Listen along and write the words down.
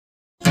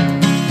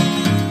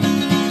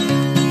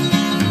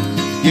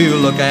You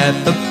look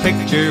at the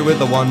picture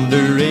with a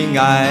wondering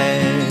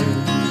eye,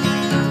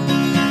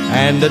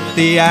 and at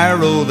the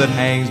arrow that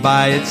hangs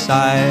by its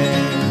side.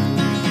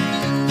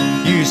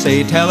 You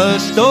say, tell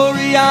a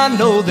story, I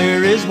know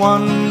there is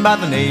one. By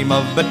the name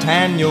of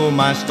Patanio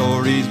my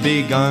story's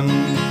begun.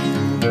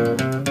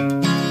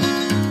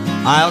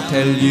 I'll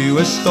tell you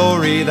a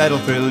story that'll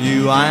thrill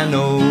you, I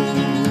know,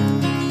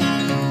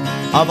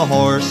 of a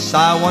horse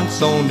I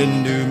once owned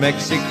in New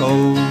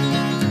Mexico.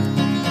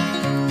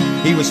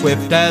 He was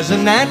swift as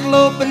an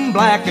antelope and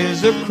black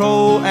as a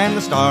crow, and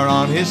the star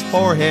on his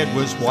forehead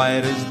was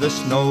white as the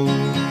snow.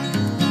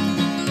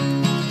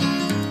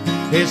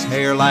 His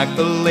hair, like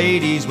the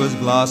ladies', was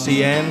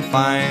glossy and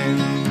fine.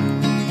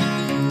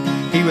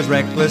 He was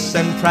reckless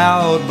and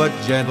proud, but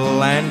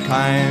gentle and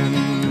kind.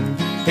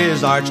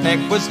 His arched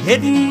neck was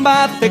hidden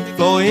by thick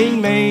flowing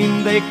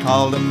mane. They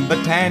called him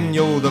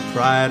Patanio, the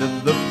pride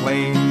of the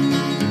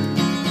plain.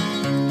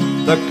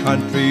 The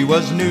country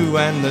was new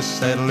and the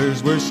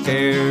settlers were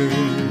scared.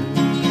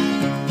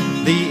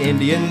 The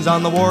Indians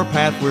on the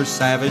warpath were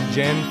savage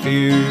and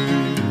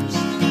fierce.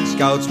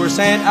 Scouts were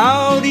sent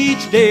out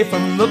each day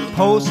from the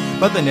post,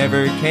 but they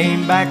never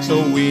came back,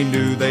 so we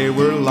knew they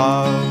were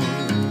lost.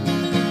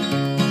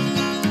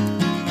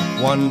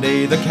 One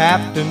day the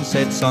captain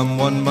said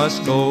someone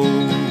must go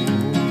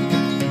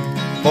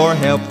for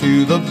help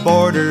to the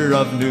border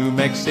of New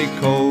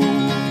Mexico.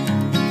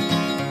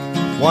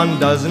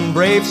 12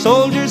 brave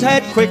soldiers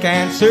had quick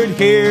answered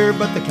here,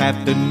 but the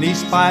captain, he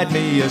spied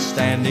me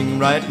a-standing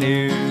right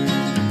near.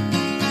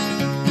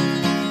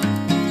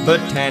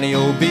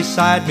 Patanio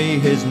beside me,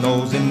 his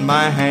nose in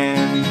my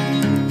hand.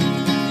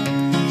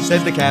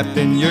 Said the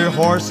captain, your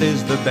horse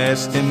is the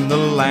best in the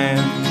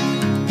land.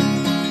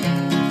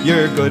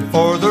 You're good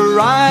for the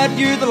ride,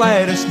 you're the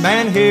lightest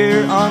man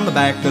here. On the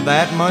back of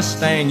that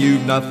Mustang,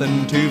 you've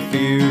nothing to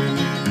fear.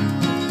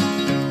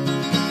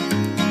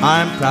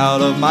 I'm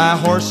proud of my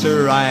horse,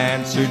 sir, I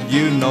answered,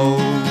 you know.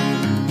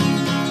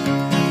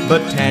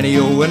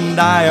 Patanio and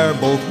I are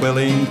both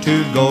willing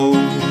to go.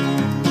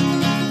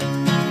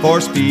 For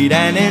speed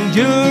and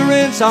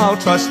endurance, I'll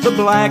trust the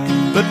black.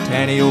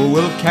 Patanio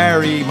will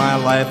carry my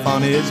life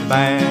on his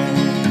back.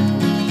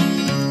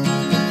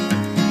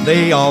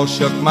 They all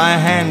shook my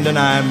hand and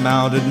I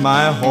mounted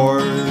my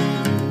horse,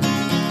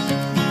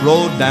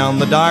 rode down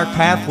the dark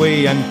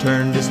pathway and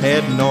turned his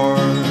head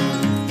north.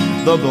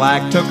 The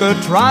black took a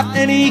trot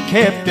and he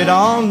kept it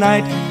all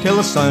night, till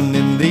the sun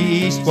in the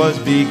east was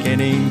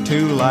beginning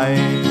to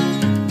light.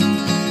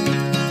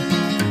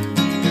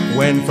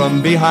 When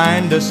from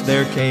behind us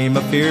there came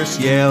a fierce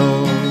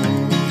yell,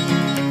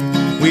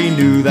 we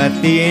knew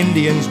that the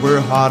Indians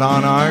were hot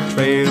on our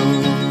trail.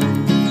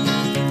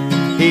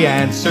 He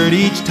answered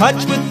each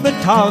touch with the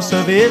toss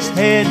of his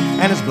head,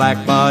 and his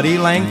black body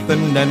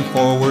lengthened and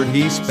forward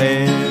he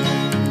sped.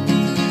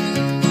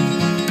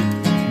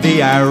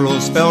 The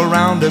arrows fell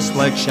round us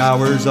like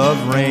showers of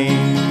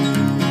rain,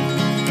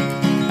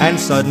 and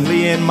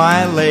suddenly in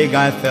my leg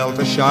I felt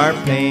a sharp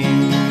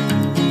pain.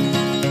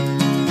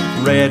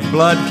 Red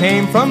blood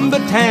came from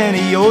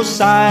Patanio's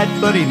side,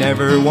 but he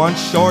never once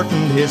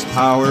shortened his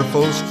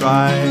powerful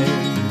stride.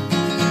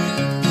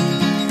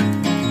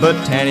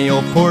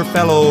 Patanio, poor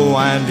fellow,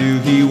 I knew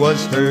he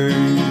was hurt,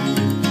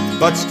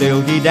 but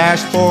still he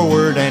dashed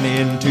forward and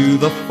into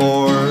the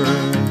ford.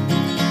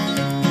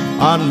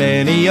 On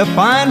many a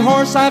fine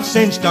horse I've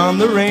cinched on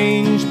the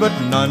range, but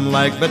none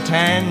like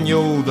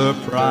Patanio, the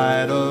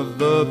pride of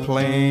the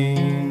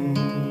plain.